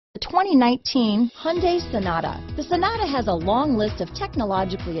The 2019 Hyundai Sonata. The Sonata has a long list of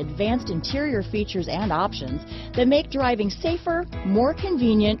technologically advanced interior features and options that make driving safer, more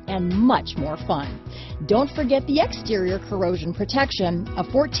convenient, and much more fun. Don't forget the exterior corrosion protection, a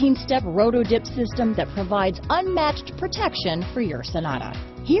 14-step roto-dip system that provides unmatched protection for your Sonata.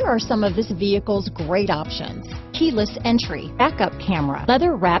 Here are some of this vehicle's great options: keyless entry, backup camera,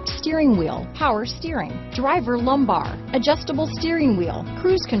 leather-wrapped steering wheel, power steering, driver lumbar, adjustable steering wheel,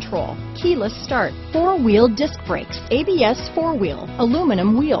 cruise control, keyless start, four-wheel disc brakes, ABS four-wheel,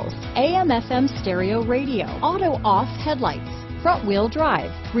 aluminum wheels, AM/FM stereo radio, auto-off headlights, front-wheel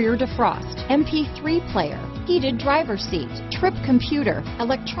drive, rear defrost, MP3 player, heated driver's seat, trip computer,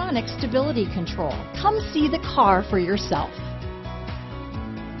 electronic stability control. Come see the car for yourself.